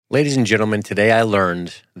Ladies and gentlemen, today I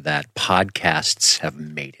learned that podcasts have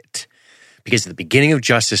made it. Because at the beginning of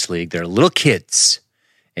Justice League, they're little kids,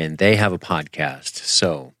 and they have a podcast.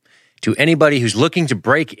 So, to anybody who's looking to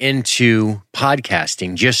break into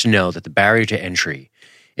podcasting, just know that the barrier to entry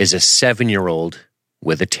is a 7-year-old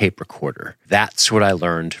with a tape recorder. That's what I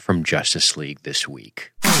learned from Justice League this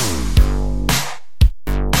week.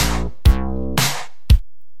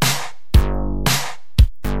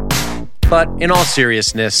 But in all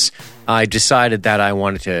seriousness, I decided that I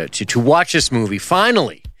wanted to watch this movie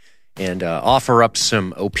finally and offer up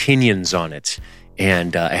some opinions on it.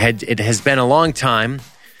 And it has been a long time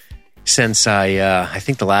since I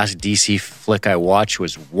think the last DC flick I watched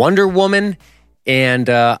was Wonder Woman. And,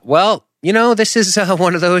 this is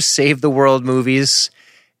one of those save the world movies.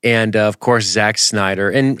 And, of course, Zack Snyder.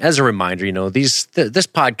 And as a reminder, this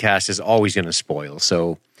podcast is always going to spoil.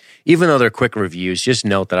 So even though they're quick reviews, just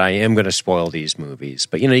note that I am going to spoil these movies.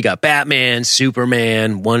 But, you got Batman,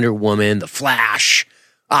 Superman, Wonder Woman, The Flash,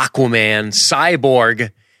 Aquaman,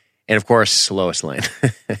 Cyborg, and, of course, Lois Lane.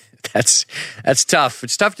 That's tough.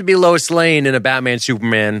 It's tough to be Lois Lane in a Batman,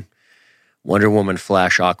 Superman, Wonder Woman,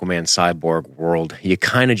 Flash, Aquaman, Cyborg world. You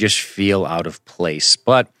kind of just feel out of place.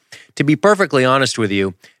 But to be perfectly honest with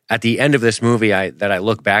you, at the end of this movie that I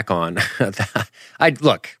look back on,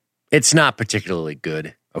 it's not particularly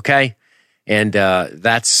good. Okay, and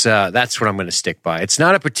that's what I'm going to stick by. It's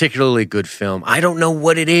not a particularly good film. I don't know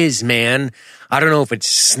what it is, man. I don't know if it's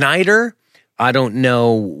Snyder. I don't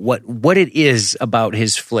know what it is about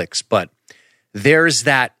his flicks, but there's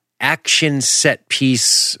that action set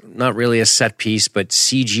piece, not really a set piece, but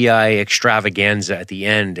CGI extravaganza at the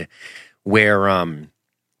end where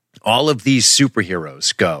all of these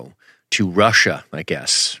superheroes go to Russia, I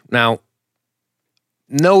guess. Now,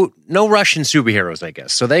 No Russian superheroes, I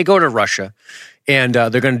guess. So they go to Russia, and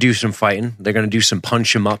they're going to do some fighting. They're going to do some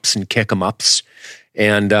punch 'em ups and kick 'em ups.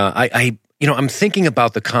 And I'm thinking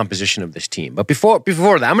about the composition of this team. But before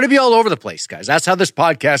that, I'm going to be all over the place, guys. That's how this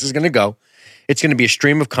podcast is going to go. It's going to be a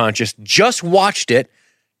stream of conscious. Just watched it,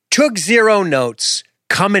 took 0 notes,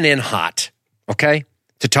 coming in hot, okay,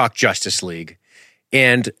 to talk Justice League.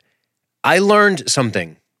 And I learned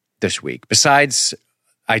something this week. Besides,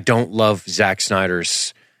 I don't love Zack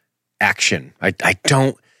Snyder's action. I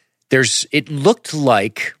don't. It looked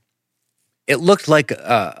like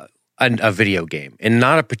a video game, and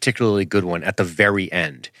not a particularly good one at the very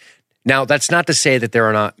end. Now, that's not to say that there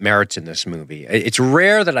are not merits in this movie. It's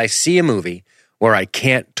rare that I see a movie where I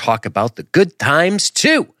can't talk about the good times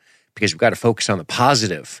too, because we've got to focus on the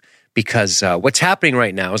positive. Because what's happening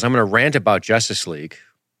right now is I'm going to rant about Justice League,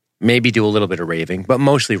 maybe do a little bit of raving, but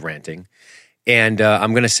mostly ranting. And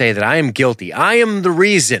I'm going to say that I am guilty. I am the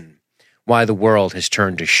reason why the world has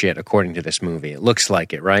turned to shit, according to this movie. It looks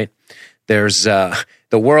like it, right? There's the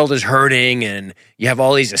world is hurting, and you have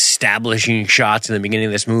all these establishing shots in the beginning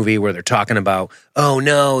of this movie where they're talking about, oh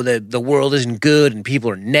no, the world isn't good, and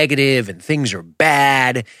people are negative, and things are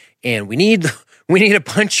bad, and we need a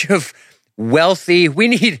bunch of wealthy. We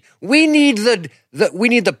need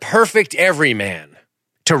the perfect everyman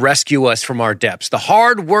to rescue us from our depths. The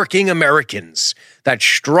hardworking Americans that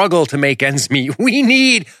struggle to make ends meet. We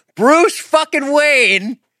need Bruce fucking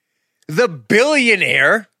Wayne, the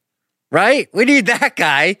billionaire, right? We need that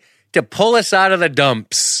guy to pull us out of the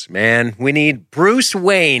dumps, man. We need Bruce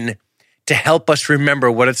Wayne to help us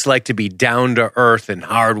remember what it's like to be down to earth and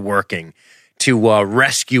hardworking, to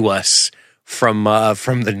rescue us from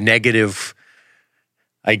the negative,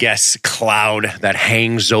 I guess, cloud that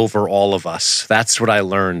hangs over all of us. That's what I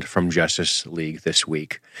learned from Justice League this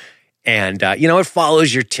week. And, it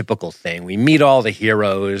follows your typical thing. We meet all the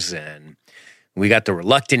heroes, and we got the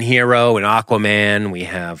reluctant hero in Aquaman. We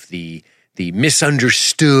have the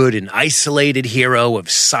misunderstood and isolated hero of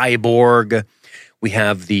Cyborg. We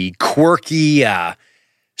have the quirky,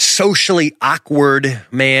 socially awkward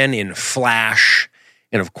man in Flash.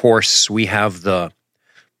 And, of course, we have the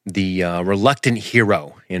reluctant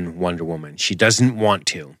hero in Wonder Woman. She doesn't want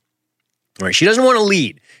to. Right? She doesn't want to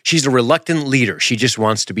lead. She's a reluctant leader. She just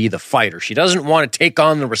wants to be the fighter. She doesn't want to take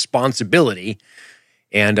on the responsibility.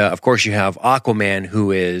 And, of course, you have Aquaman,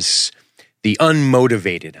 who is the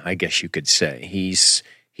unmotivated, I guess you could say.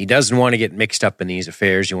 He doesn't want to get mixed up in these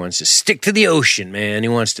affairs. He wants to stick to the ocean, man. He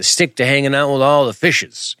wants to stick to hanging out with all the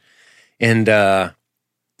fishes. And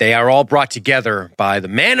they are all brought together by the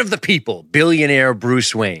man of the people, billionaire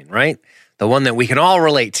Bruce Wayne, right? The one that we can all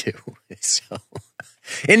relate to.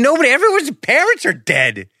 And everyone's parents are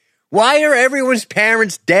dead. Why are everyone's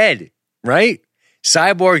parents dead, right?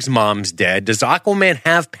 Cyborg's mom's dead. Does Aquaman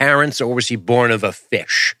have parents, or was he born of a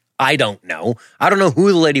fish? I don't know. I don't know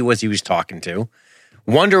who the lady was he was talking to.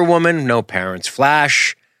 Wonder Woman, no parents.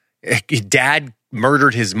 Flash, dad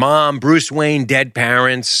murdered his mom. Bruce Wayne, dead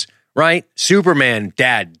parents, right? Superman,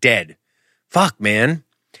 dad, dead. Fuck, man.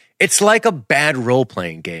 It's like a bad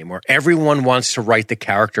role-playing game where everyone wants to write the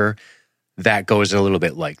character that goes a little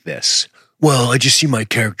bit like this. Well, I just see my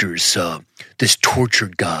character as this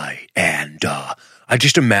tortured guy, and I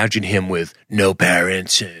just imagine him with no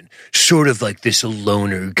parents and sort of like this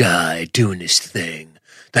loner guy doing his thing.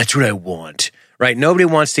 That's what I want, right? Nobody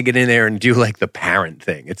wants to get in there and do like the parent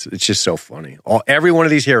thing. It's just so funny. Every one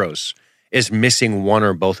of these heroes is missing one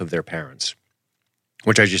or both of their parents,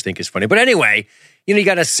 which I just think is funny. But anyway, you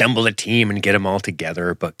got to assemble a team and get them all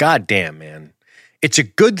together. But goddamn, man, it's a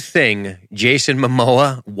good thing Jason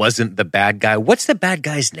Momoa wasn't the bad guy. What's the bad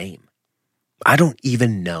guy's name? I don't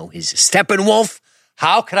even know. His Steppenwolf?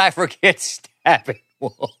 How could I forget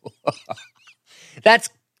Steppenwolf?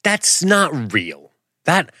 That's not real.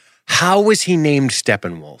 How was he named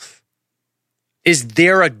Steppenwolf? Is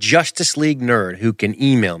there a Justice League nerd who can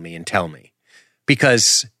email me and tell me?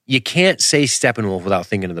 Because you can't say Steppenwolf without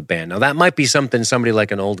thinking of the band. Now, that might be something somebody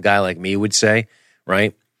like an old guy like me would say,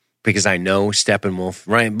 right? Because I know Steppenwolf,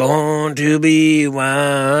 right? Born to be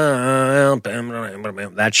wild.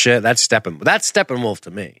 That shit, that's Steppenwolf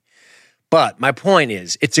to me. But my point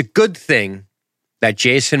is, it's a good thing that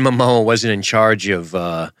Jason Momoa wasn't in charge of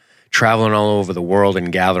traveling all over the world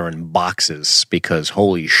and gathering boxes, because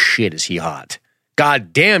holy shit is he hot.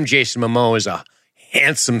 God damn, Jason Momoa is a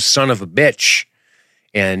handsome son of a bitch.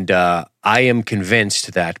 And I am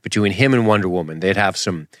convinced that between him and Wonder Woman, they'd have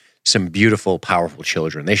some beautiful, powerful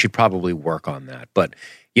children. They should probably work on that. But,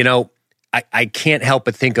 I can't help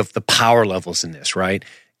but think of the power levels in this, right?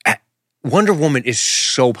 Wonder Woman is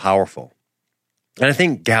so powerful. And I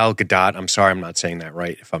think Gal Gadot, I'm sorry I'm not saying that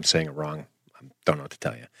right. If I'm saying it wrong, I don't know what to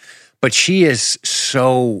tell you. But she is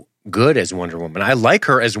so good as Wonder Woman. I like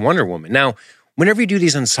her as Wonder Woman. Now, whenever you do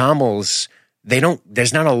these ensembles,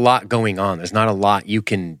 there's not a lot going on. There's not a lot you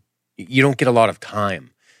don't get a lot of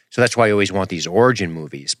time. So that's why I always want these origin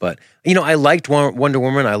movies. But, I liked Wonder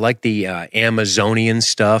Woman. I liked the Amazonian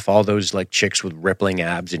stuff, all those like chicks with rippling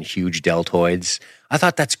abs and huge deltoids. I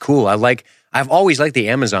thought that's cool. I've always liked the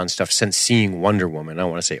Amazon stuff since seeing Wonder Woman. I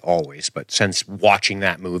don't want to say always, but since watching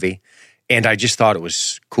that movie. And I just thought it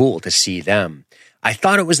was cool to see them. I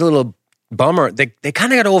thought it was a little bummer. They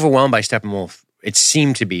kind of got overwhelmed by Steppenwolf. It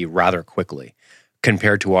seemed to be rather quickly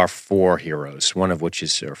compared to our 4 heroes,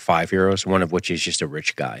 or 5 heroes, one of which is just a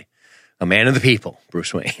rich guy, a man of the people,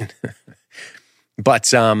 Bruce Wayne.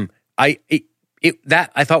 But I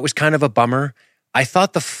thought was kind of a bummer. I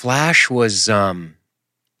thought the Flash was, I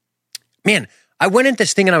went into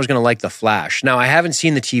this thinking I was going to like the Flash. Now, I haven't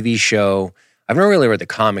seen the TV show. I've not really read the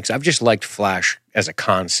comics. I've just liked Flash as a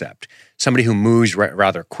concept, somebody who moves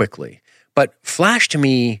rather quickly. But Flash, to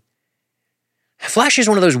me, Flash is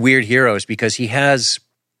one of those weird heroes because he has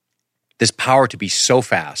this power to be so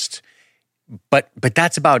fast, but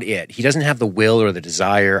that's about it. He doesn't have the will or the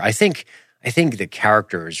desire. I think the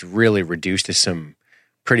character is really reduced to some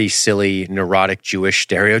pretty silly, neurotic Jewish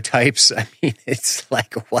stereotypes. I mean, it's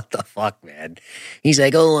like, what the fuck, man? He's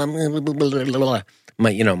like, oh, I'm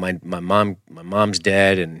my mom's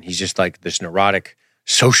dead, and he's just like this neurotic,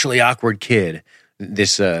 socially awkward kid.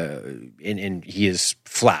 This and he is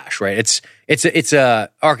Flash, right? It's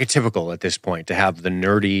archetypical at this point to have the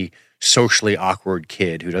nerdy, socially awkward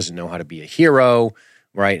kid who doesn't know how to be a hero,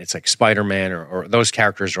 right? It's like Spider-Man or those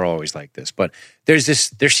characters are always like this. But there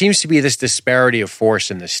seems to be this disparity of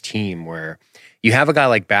force in this team where you have a guy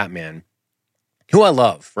like Batman, who I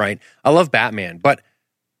love, right? I love Batman, but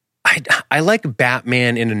I like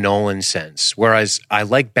Batman in a Nolan sense, whereas I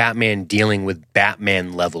like Batman dealing with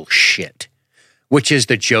Batman level shit, which is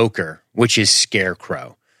the Joker, which is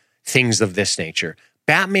Scarecrow, things of this nature.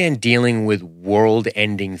 Batman dealing with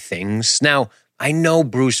world-ending things. Now, I know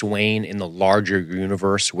Bruce Wayne in the larger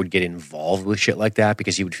universe would get involved with shit like that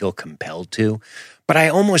because he would feel compelled to, but I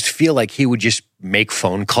almost feel like he would just make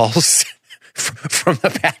phone calls from the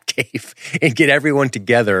Batcave and get everyone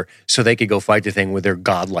together so they could go fight the thing with their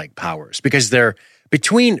godlike powers. Because they're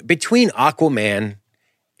between Aquaman,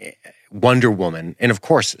 Wonder Woman, and of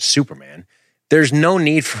course Superman, there's no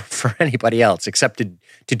need for anybody else except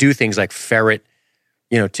to do things like ferret,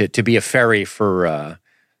 to be a ferry for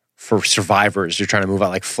survivors who are trying to move out,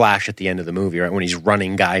 like Flash at the end of the movie, right? When he's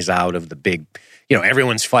running guys out of the big,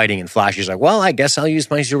 everyone's fighting and Flash is like, well, I guess I'll use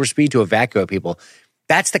my super speed to evacuate people.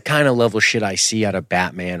 That's the kind of level shit I see out of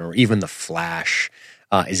Batman or even the Flash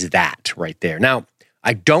is that right there. Now,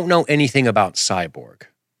 I don't know anything about Cyborg,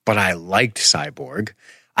 but I liked Cyborg.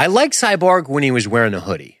 I liked Cyborg when he was wearing a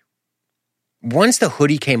hoodie. once the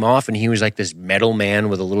hoodie came off and he was like this metal man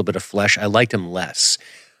with a little bit of flesh, I liked him less.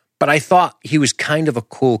 But I thought he was kind of a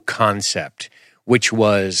cool concept, which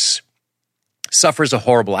was suffers a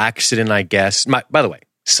horrible accident, I guess. By the way,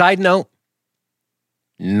 side note,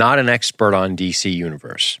 not an expert on DC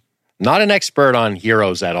Universe. Not an expert on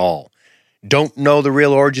heroes at all. Don't know the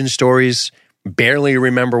real origin stories. Barely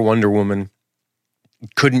remember Wonder Woman.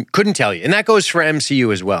 Couldn't tell you. And that goes for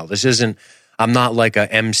MCU as well. I'm not like a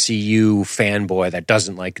MCU fanboy that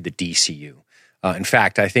doesn't like the DCU. In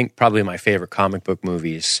fact, I think probably my favorite comic book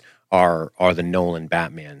movies are the Nolan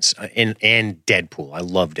Batmans and Deadpool. I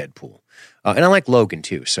love Deadpool. And I like Logan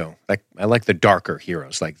too. So I like the darker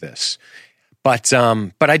heroes like this. But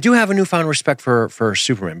I do have a newfound respect for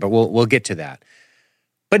Superman, but we'll get to that.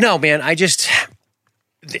 But no, man, I just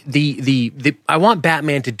I want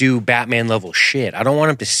Batman to do Batman level shit. I don't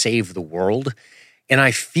want him to save the world. And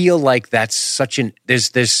I feel like that's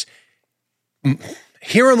there's this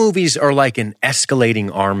hero movies are like an escalating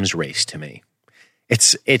arms race to me.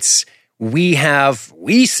 It's we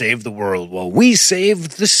saved the world. Well, we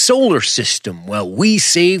saved the solar system. Well, we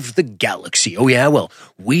saved the galaxy. Oh yeah, well,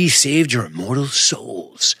 we saved your immortal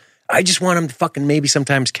souls. I just want him to fucking maybe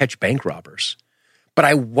sometimes catch bank robbers. But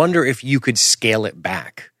I wonder if you could scale it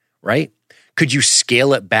back, right? Could you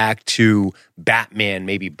scale it back to Batman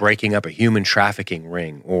maybe breaking up a human trafficking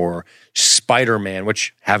ring, or Spider-Man,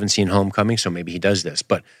 which haven't seen Homecoming, so maybe he does this,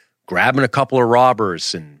 but grabbing a couple of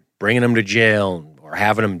robbers and bringing them to jail, or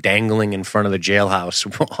having them dangling in front of the jailhouse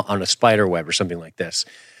on a spider web or something like this.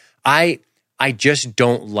 I just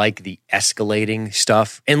don't like the escalating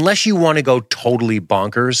stuff unless you want to go totally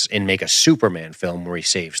bonkers and make a Superman film where he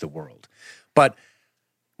saves the world. But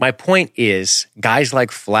my point is, guys like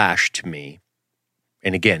Flash to me,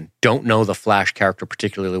 and again, don't know the Flash character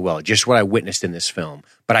particularly well, just what I witnessed in this film,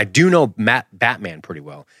 but I do know Batman pretty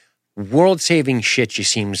well. World-saving shit just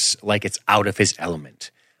seems like it's out of his element.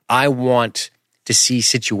 I want to see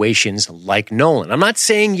situations like Nolan. I'm not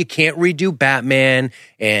saying you can't redo Batman,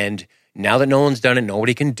 and now that Nolan's done it,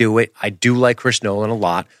 nobody can do it. I do like Chris Nolan a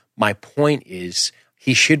lot. My point is,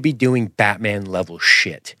 he should be doing Batman-level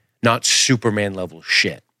shit, not Superman-level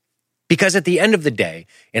shit. Because at the end of the day,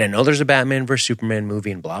 and I know there's a Batman versus Superman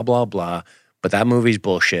movie and blah, blah, blah, but that movie's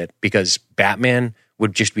bullshit because Batman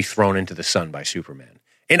would just be thrown into the sun by Superman.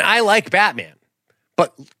 And I like Batman,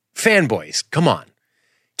 but fanboys, come on.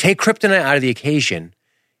 Take kryptonite out of the occasion.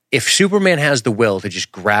 If Superman has the will to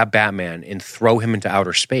just grab Batman and throw him into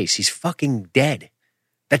outer space, he's fucking dead.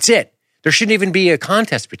 That's it. There shouldn't even be a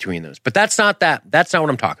contest between those. But that's not what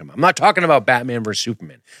I'm talking about. I'm not talking about Batman versus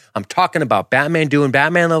Superman. I'm talking about Batman doing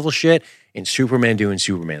Batman level shit and Superman doing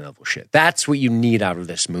Superman level shit. That's what you need out of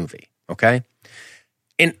this movie, okay?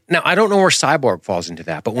 And now I don't know where Cyborg falls into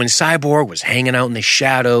that, but when Cyborg was hanging out in the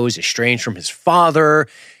shadows, estranged from his father,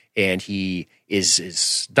 and he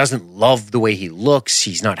doesn't love the way he looks,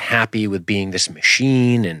 he's not happy with being this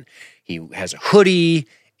machine, and he has a hoodie,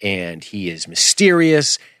 and he is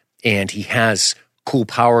mysterious, and he has cool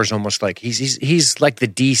powers, almost like he's like the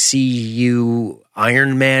DCU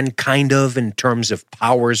Iron Man kind of in terms of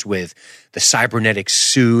powers with the cybernetic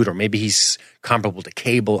suit, or maybe he's comparable to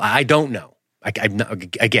Cable. I don't know. I'm not,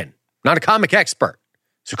 again, not a comic expert,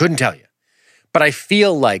 so couldn't tell you. But I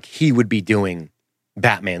feel like he would be doing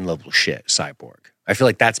Batman level shit, Cyborg. I feel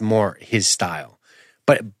like that's more his style.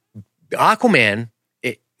 But Aquaman,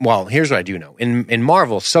 here's what I do know. In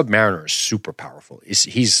Marvel, Submariner is super powerful.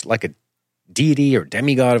 He's like a deity or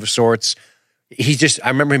demigod of sorts. I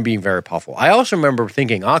remember him being very powerful. I also remember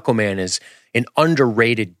thinking Aquaman is an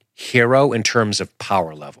underrated hero in terms of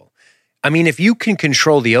power level. I mean, if you can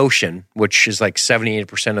control the ocean, which is like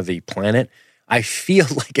 78% of the planet, I feel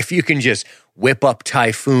like if you can just whip up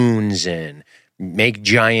typhoons and make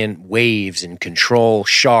giant waves and control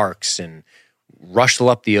sharks and rustle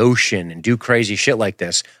up the ocean and do crazy shit like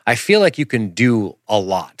this, I feel like you can do a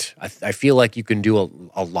lot. I feel like you can do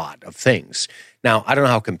a lot of things. Now, I don't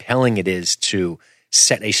know how compelling it is to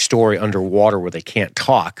set a story underwater where they can't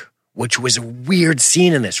talk, which was a weird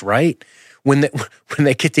scene in this, right? When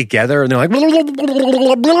they get together and they're like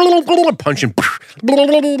punching.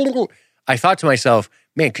 I thought to myself,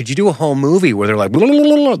 man, could you do a whole movie where they're like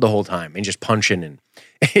the whole time and just punching? And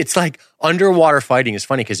it's like underwater fighting is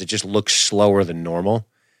funny because it just looks slower than normal.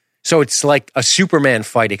 So it's like a Superman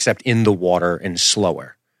fight except in the water and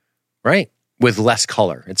slower, right? With less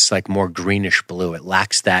color. It's like more greenish blue. It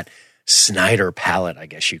lacks that Snyder palette, I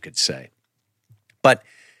guess you could say. But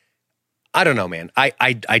I don't know, man.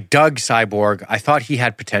 I dug Cyborg. I thought he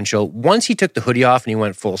had potential. Once he took the hoodie off and he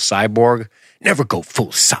went full Cyborg, never go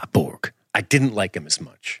full Cyborg. I didn't like him as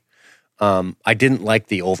much. I didn't like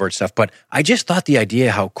the overt stuff, but I just thought the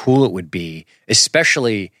idea how cool it would be,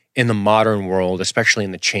 especially in the modern world, especially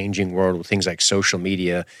in the changing world with things like social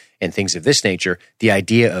media and things of this nature, the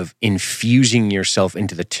idea of infusing yourself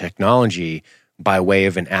into the technology by way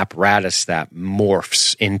of an apparatus that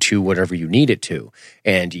morphs into whatever you need it to.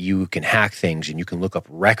 And you can hack things and you can look up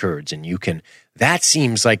records and that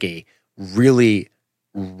seems like a really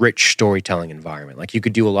rich storytelling environment. Like you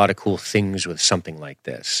could do a lot of cool things with something like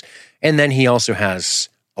this. And then he also has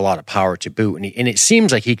a lot of power to boot. And it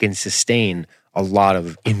seems like he can sustain a lot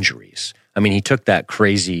of injuries. I mean, he took that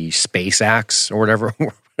crazy space axe or whatever,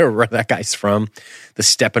 where that guy's from, the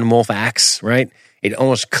Steppenwolf axe, right? It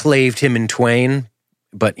almost claved him in twain,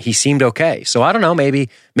 but he seemed okay. So I don't know, maybe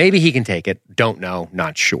he can take it. Don't know,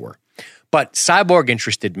 not sure. But Cyborg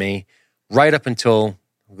interested me right up until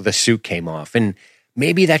the suit came off. And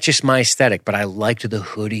maybe that's just my aesthetic, but I liked the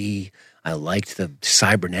hoodie. I liked the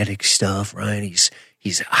cybernetic stuff, right?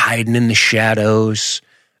 He's hiding in the shadows.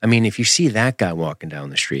 I mean, if you see that guy walking down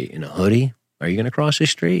the street in a hoodie, are you going to cross the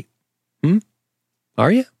street?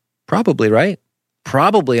 Are you? Probably, right?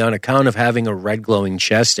 Probably on account of having a red glowing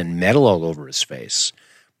chest and metal all over his face.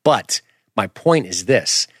 But my point is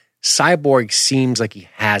this. Cyborg seems like he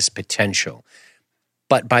has potential.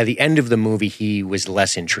 But by the end of the movie, he was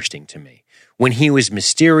less interesting to me. When he was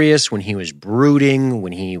mysterious, when he was brooding,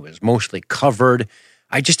 when he was mostly covered,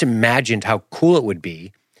 I just imagined how cool it would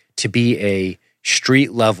be to be a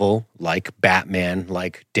street level, like Batman,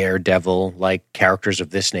 like Daredevil, like characters of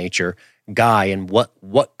this nature guy, and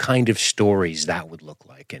what kind of stories that would look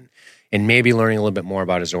like, and maybe learning a little bit more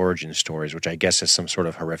about his origin stories, which I guess is some sort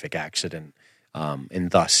of horrific accident,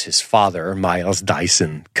 and thus his father, Miles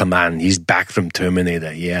Dyson, come on, he's back from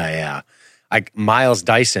Terminator, yeah. Miles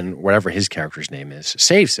Dyson, whatever his character's name is,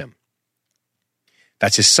 saves him.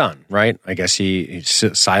 That's his son, right? I guess he's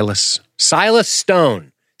Silas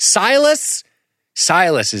Stone. Silas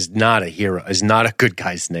is not a hero, is not a good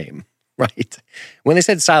guy's name, right? When they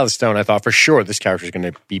said Silas Stone, I thought for sure this character is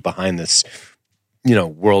going to be behind this,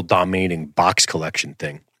 world-dominating box collection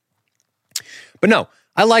thing. But no,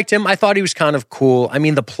 I liked him. I thought he was kind of cool. I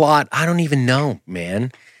mean, the plot, I don't even know,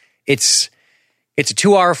 man. It's a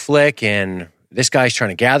 2-hour flick, and this guy's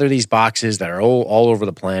trying to gather these boxes that are all over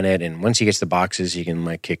the planet, and once he gets the boxes, he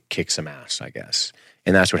can kick some ass, I guess.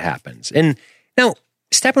 And that's what happens. And now,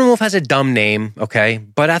 Steppenwolf has a dumb name, okay,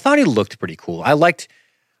 but I thought he looked pretty cool. I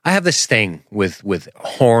have this thing with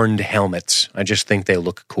horned helmets. I just think they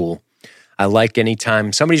look cool. I like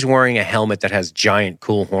anytime somebody's wearing a helmet that has giant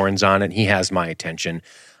cool horns on it, he has my attention.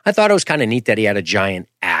 I thought it was kind of neat that he had a giant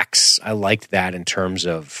axe. I liked that in terms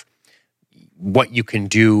of what you can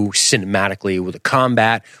do cinematically with a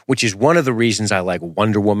combat, which is one of the reasons I like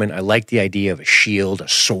Wonder Woman. I like the idea of a shield, a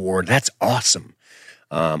sword. That's awesome.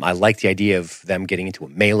 I like the idea of them getting into a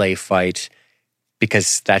melee fight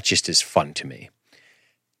because that just is fun to me.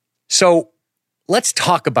 So let's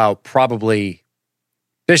talk about probably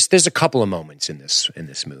there's a couple of moments in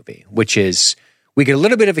this movie, which is we get a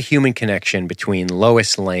little bit of a human connection between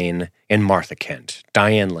Lois Lane and Martha Kent.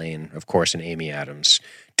 Diane Lane, of course, and Amy Adams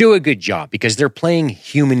do a good job because they're playing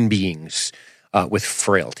human beings with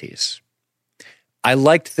frailties. I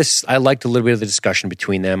liked this. I liked a little bit of the discussion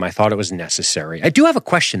between them. I thought it was necessary. I do have a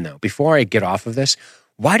question though. Before I get off of this,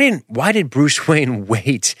 why did Bruce Wayne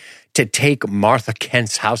wait to take Martha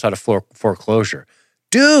Kent's house out of foreclosure?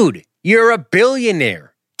 Dude, you're a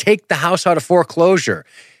billionaire. Take the house out of foreclosure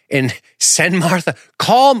and send Martha.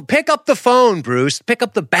 Pick up the phone, Bruce. Pick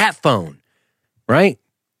up the bat phone, right?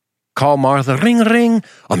 Call Martha. Ring, ring.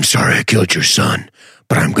 I'm sorry I killed your son,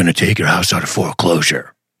 but I'm going to take your house out of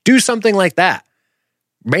foreclosure. Do something like that.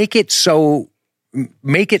 Make it so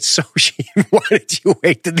she, why did you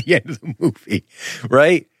wait to the end of the movie,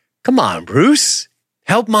 right? Come on, Bruce.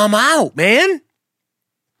 Help mom out, man.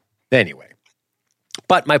 Anyway,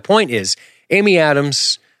 but my point is Amy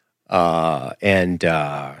Adams and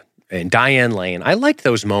Diane Lane, I liked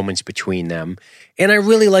those moments between them, and I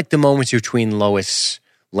really liked the moments between Lois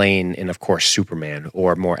Lane and, of course, Superman,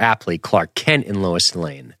 or more aptly, Clark Kent and Lois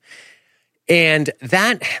Lane. And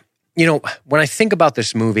that... when I think about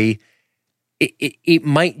this movie, it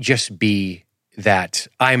might just be that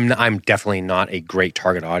I'm definitely not a great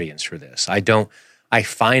target audience for this. I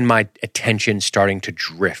find my attention starting to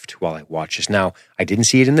drift while I watch this. Now, I didn't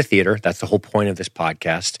see it in the theater. That's the whole point of this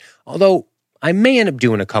podcast. Although I may end up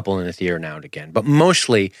doing a couple in the theater now and again. But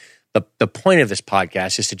mostly the point of this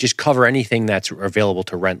podcast is to just cover anything that's available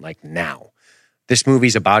to rent like now. This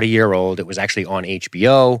movie's about a year old. It was actually on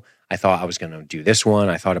HBO. I thought I was going to do this one.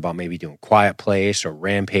 I thought about maybe doing Quiet Place or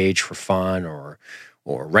Rampage for fun or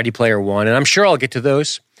Ready Player One. And I'm sure I'll get to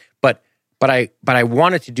those. But But I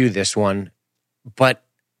wanted to do this one, but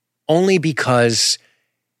only because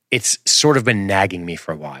it's sort of been nagging me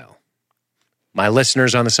for a while. My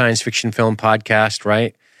listeners on the Science Fiction Film Podcast,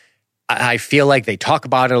 right? I feel like they talk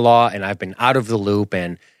about it a lot, and I've been out of the loop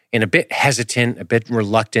and a bit hesitant, a bit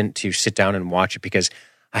reluctant to sit down and watch it because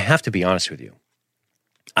I have to be honest with you.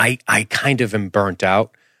 I kind of am burnt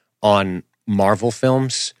out on Marvel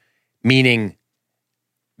films, meaning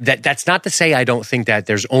that's not to say I don't think that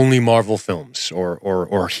there's only Marvel films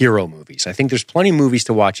or hero movies. I think there's plenty of movies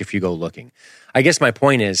to watch if you go looking. I guess my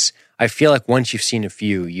point is I feel like once you've seen a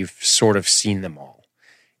few, you've sort of seen them all.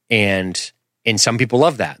 And some people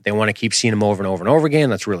love that. They want to keep seeing them over and over and over again.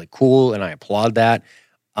 That's really cool, and I applaud that.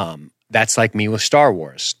 That's like me with Star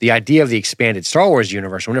Wars. The idea of the expanded Star Wars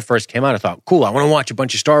universe, when it first came out, I thought, cool, I want to watch a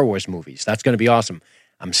bunch of Star Wars movies. That's going to be awesome.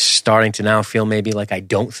 I'm starting to now feel maybe like I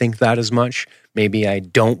don't think that as much. Maybe I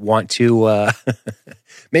don't want to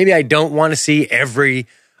maybe I don't want to see every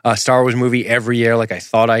Star Wars movie every year like I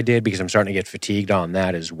thought I did because I'm starting to get fatigued on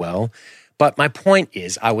that as well. But my point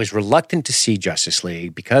is I was reluctant to see Justice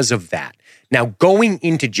League because of that. Now, going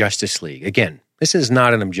into Justice League, again, this is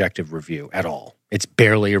not an objective review at all. It's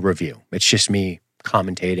barely a review. It's just me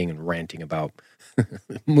commentating and ranting about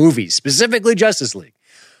movies, specifically Justice League.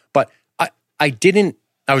 But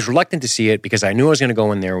I was reluctant to see it because I knew I was going to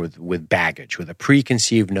go in there with baggage, with a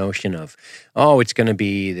preconceived notion of, it's going to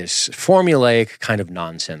be this formulaic kind of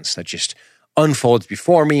nonsense that just unfolds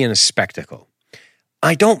before me in a spectacle.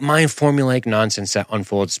 I don't mind formulaic nonsense that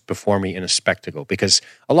unfolds before me in a spectacle because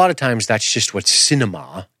a lot of times that's just what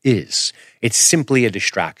cinema is. It's simply a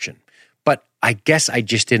distraction. But I guess I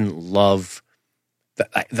just didn't love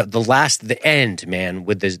the end, man,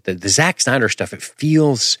 with the Zack Snyder stuff. It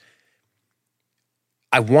feels,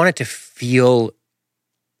 I want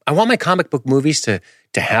my comic book movies to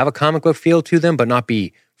have a comic book feel to them, but not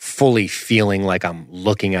be fully feeling like I'm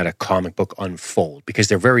looking at a comic book unfold because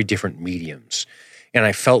they're very different mediums. And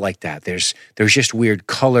I felt like that. There's just weird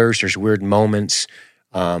colors. There's weird moments.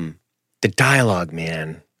 The dialogue,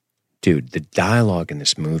 man. Dude, the dialogue in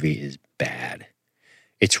this movie is bad.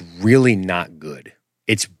 It's really not good.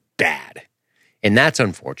 It's bad. And that's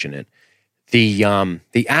unfortunate. The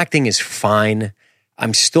acting is fine.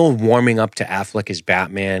 I'm still warming up to Affleck as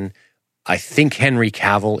Batman. I think Henry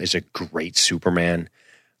Cavill is a great Superman.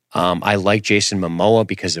 I like Jason Momoa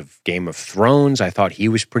because of Game of Thrones. I thought he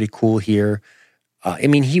was pretty cool here.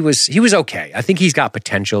 He was okay. I think he's got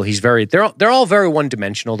potential. They're all very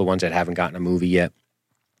one-dimensional, the ones that haven't gotten a movie yet.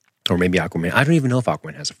 Or maybe Aquaman. I don't even know if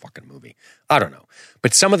Aquaman has a fucking movie. I don't know.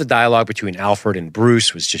 But some of the dialogue between Alfred and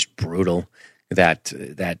Bruce was just brutal. That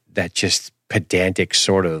just pedantic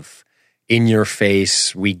sort of in your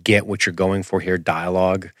face, we get what you're going for here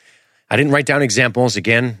dialogue. I didn't write down examples.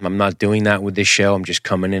 Again, I'm not doing that with this show. I'm just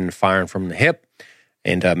coming in and firing from the hip.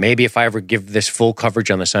 And maybe if I ever give this full coverage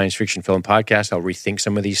on the Science Fiction Film Podcast, I'll rethink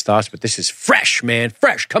some of these thoughts. But this is fresh, man.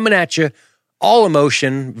 Fresh, coming at you. All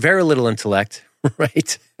emotion, very little intellect,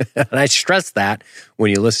 right? And I stress that when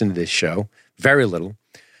you listen to this show. Very little.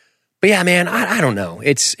 But yeah, man, I don't know.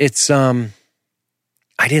 It's I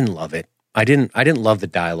didn't love it. I didn't love the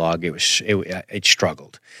dialogue. It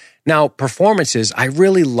struggled. Now, performances, I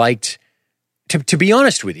really liked, to be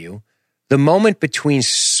honest with you, the moment between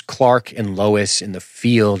Clark and Lois in the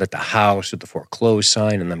field at the house with the foreclosed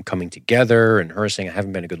sign and them coming together and her saying, I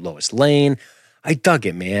haven't been a good Lois Lane. I dug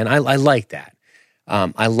it, man. I like that.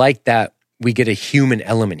 I like that we get a human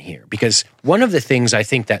element here because one of the things I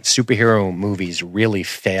think that superhero movies really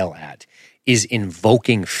fail at is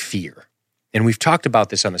invoking fear. And we've talked about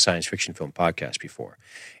this on the Science Fiction Film Podcast before.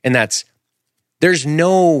 And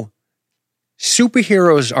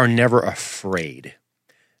superheroes are never afraid.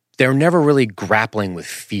 They're never really grappling with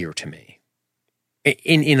fear to me.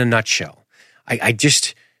 In a nutshell,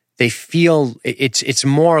 they feel it's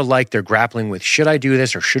more like they're grappling with, should I do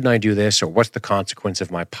this or shouldn't I do this? Or what's the consequence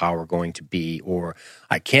of my power going to be? Or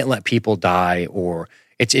I can't let people die. Or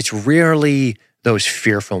it's rarely those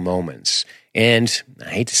fearful moments. And I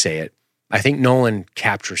hate to say it, I think Nolan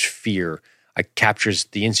captures fear. Captures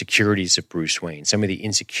the insecurities of Bruce Wayne, some of the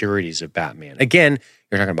insecurities of Batman. Again,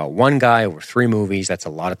 you're talking about one guy over 3 movies. That's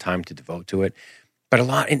a lot of time to devote to it. But a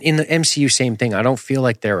lot in the MCU, same thing. I don't feel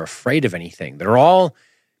like they're afraid of anything. They're all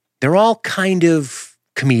kind of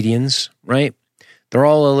comedians, right? They're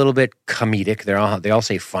all a little bit comedic. They all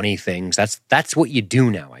say funny things. That's what you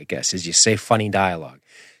do now, I guess, is you say funny dialogue.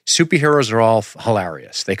 Superheroes are all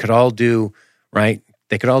hilarious. They could all do, right?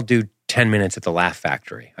 They could all do 10 minutes at the Laugh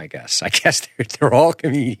Factory, I guess. They're all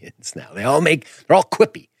comedians now. They're all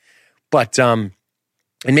quippy. But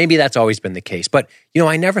And maybe that's always been the case. But,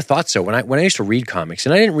 I never thought so. When I used to read comics,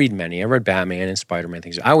 and I didn't read many, I read Batman and Spider-Man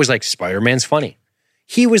things. I was like, Spider-Man's funny.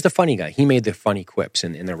 He was the funny guy. He made the funny quips,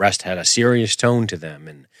 and the rest had a serious tone to them.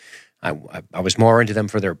 And I was more into them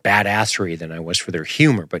for their badassery than I was for their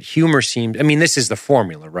humor. But humor seemed, this is the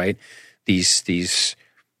formula, right? These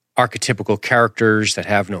archetypical characters that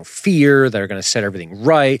have no fear, that are going to set everything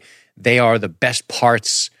right. They are the best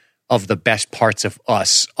parts of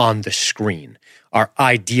us on the screen. Our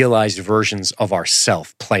idealized versions of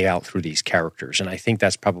ourself play out through these characters. And I think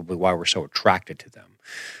that's probably why we're so attracted to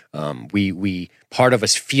them. We part of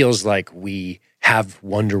us feels like we have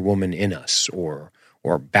Wonder Woman in us, or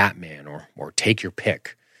Batman, or take your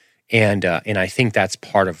pick. And I think that's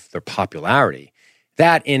part of their popularity.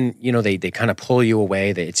 That they kind of pull you away.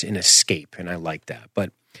 It's an escape, and I like that.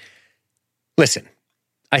 But listen,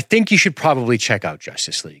 I think you should probably check out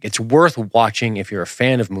Justice League. It's worth watching if you're a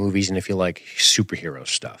fan of movies and if you like superhero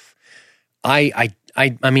stuff. I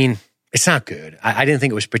mean, it's not good. I didn't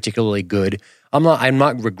think it was particularly good. I'm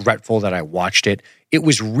not regretful that I watched it. It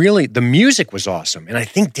was really, the music was awesome, and I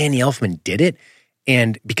think Danny Elfman did it.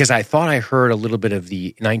 And because I thought I heard a little bit of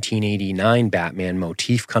the 1989 Batman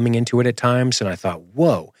motif coming into it at times, and I thought,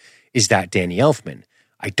 whoa, is that Danny Elfman?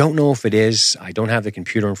 I don't know if it is. I don't have the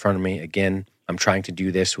computer in front of me. Again, I'm trying to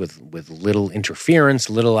do this with little interference,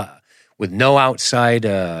 with no outside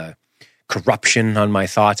corruption on my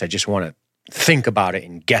thoughts. I just want to think about it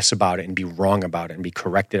and guess about it and be wrong about it and be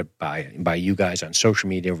corrected by you guys on social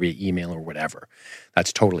media, via email, or whatever.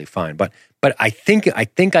 That's totally fine. But I think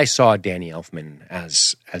I saw Danny Elfman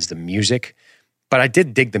as the music, but I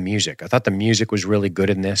did dig the music. I thought the music was really good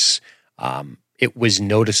in this. It was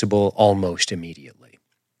noticeable almost immediately.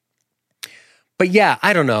 But yeah,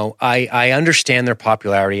 I don't know. I understand their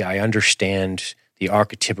popularity. I understand the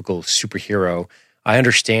archetypical superhero. I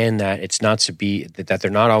understand that it's not to be that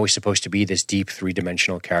they're not always supposed to be this deep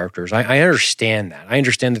three-dimensional characters. I understand that. I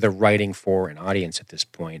understand that they're writing for an audience at this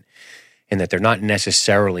point, and that they're not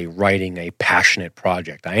necessarily writing a passionate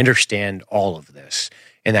project. I understand all of this,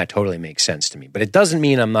 and that totally makes sense to me. But it doesn't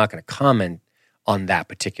mean I'm not going to comment on that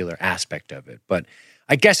particular aspect of it. But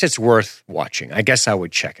I guess it's worth watching. I guess I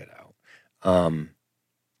would check it out.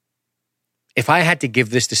 If I had to give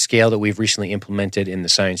this the scale that we've recently implemented in the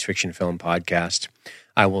Science Fiction Film Podcast,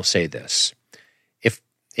 I will say this.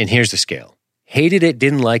 And here's the scale. Hated it,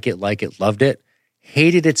 didn't like it, loved it.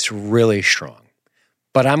 Hated it's really strong.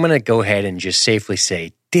 But I'm going to go ahead and just safely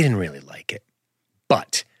say didn't really like it.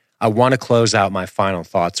 But I want to close out my final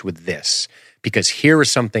thoughts with this, because here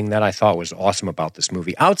is something that I thought was awesome about this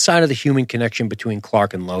movie. Outside of the human connection between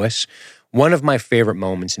Clark and Lois, one of my favorite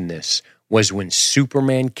moments in this was when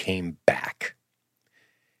Superman came back.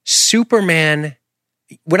 Superman,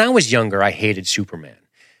 when I was younger, I hated Superman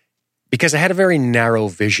because I had a very narrow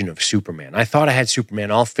vision of Superman. I thought I had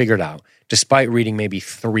Superman all figured out, despite reading maybe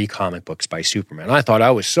 3 comic books by Superman. I thought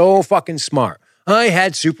I was so fucking smart. I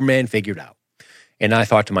had Superman figured out. And I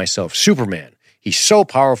thought to myself, Superman, he's so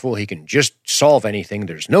powerful, he can just solve anything.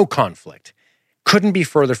 There's no conflict. Couldn't be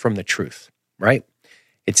further from the truth, right?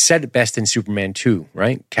 It's said it best in Superman 2,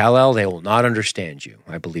 right? Kal-El, they will not understand you,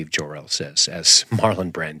 I believe Jor-El says, as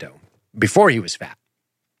Marlon Brando, before he was fat.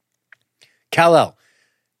 Kal-El,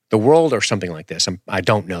 the world, or something like this, I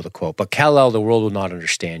don't know the quote, but Kal-El, the world will not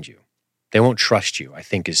understand you. They won't trust you, I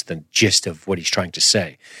think is the gist of what he's trying to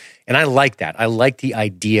say. And I like that. I like the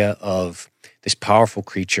idea of this powerful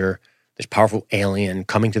creature, this powerful alien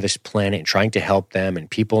coming to this planet and trying to help them,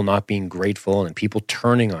 and people not being grateful and people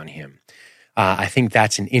turning on him. I think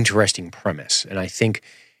that's an interesting premise. And I think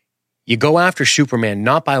you go after Superman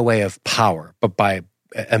not by way of power, but by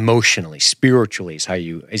emotionally, spiritually is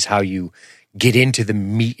how you get into the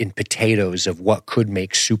meat and potatoes of what could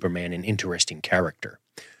make Superman an interesting character.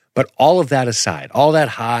 But all of that aside, all that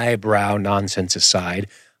highbrow nonsense aside,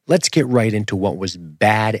 let's get right into what was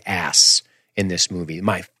badass in this movie.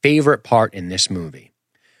 My favorite part in this movie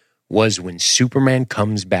was when Superman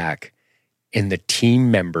comes back and the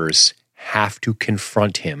team members have to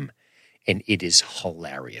confront him, and it is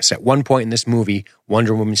hilarious. At one point in this movie,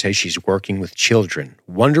 Wonder Woman says she's working with children.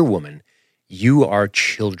 Wonder Woman, you are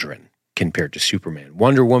children compared to Superman.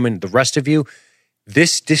 Wonder Woman, the rest of you,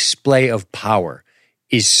 this display of power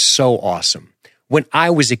is so awesome. When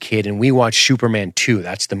I was a kid and we watched Superman 2,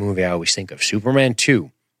 that's the movie I always think of, Superman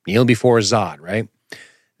 2, Kneel Before Zod, right?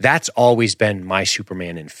 That's always been my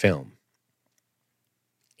Superman in film.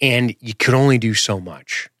 And you could only do so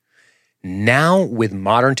much. Now, with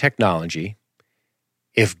modern technology,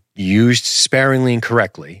 if used sparingly and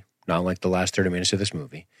correctly, not like the last 30 minutes of this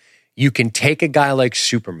movie, you can take a guy like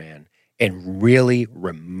Superman and really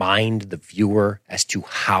remind the viewer as to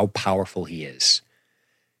how powerful he is.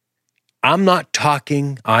 I'm not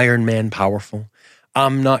talking Iron Man powerful.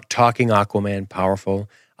 I'm not talking Aquaman powerful.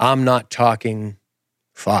 I'm not talking,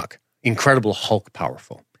 Incredible Hulk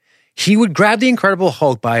powerful. He would grab the Incredible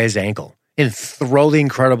Hulk by his ankle and throw the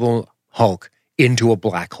Incredible Hulk into a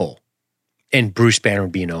black hole. And Bruce Banner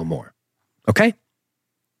would be no more. Okay?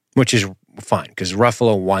 Which is fine, because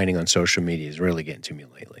Ruffalo whining on social media is really getting to me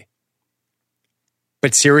lately.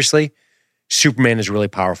 But seriously, Superman is really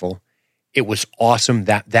powerful. It was awesome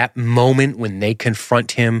that moment when they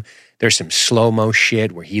confront him. There's some slow-mo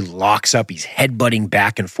shit where he locks up. He's headbutting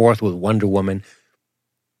back and forth with Wonder Woman.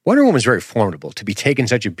 Wonder Woman is very formidable to be taking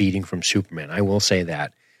such a beating from Superman. I will say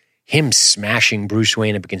that. Him smashing Bruce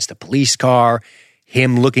Wayne up against a police car,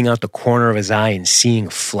 him looking out the corner of his eye and seeing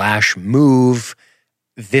Flash move.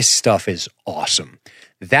 This stuff is awesome.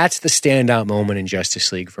 That's the standout moment in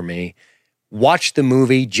Justice League for me. Watch the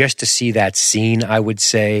movie just to see that scene, I would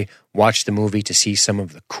say. Watch the movie to see some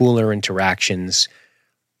of the cooler interactions.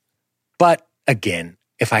 But again,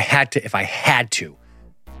 if I had to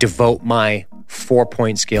devote my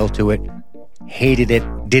 4-point scale to it, hated it,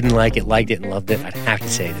 didn't like it, liked it, and loved it, I'd have to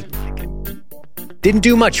say I didn't like it. Didn't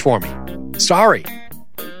do much for me. Sorry.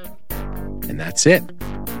 And that's it.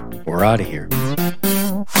 We're out of here.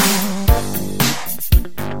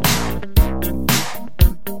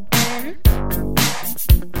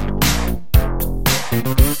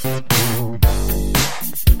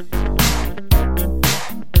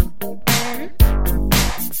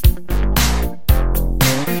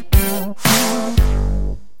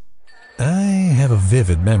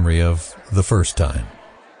 Vivid memory of the first time.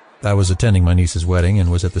 I was attending my niece's wedding and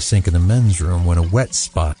was at the sink in the men's room when a wet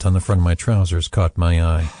spot on the front of my trousers caught my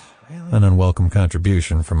eye. An unwelcome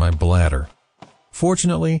contribution from my bladder.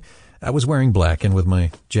 Fortunately, I was wearing black and with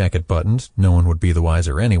my jacket buttoned. No one would be the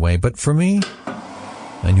wiser anyway, but for me,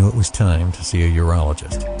 I knew it was time to see a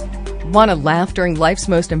urologist. Want to laugh during life's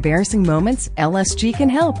most embarrassing moments? LSG can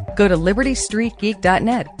help. Go to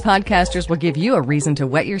libertystreetgeek.net. Podcasters will give you a reason to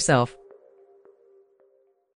wet yourself.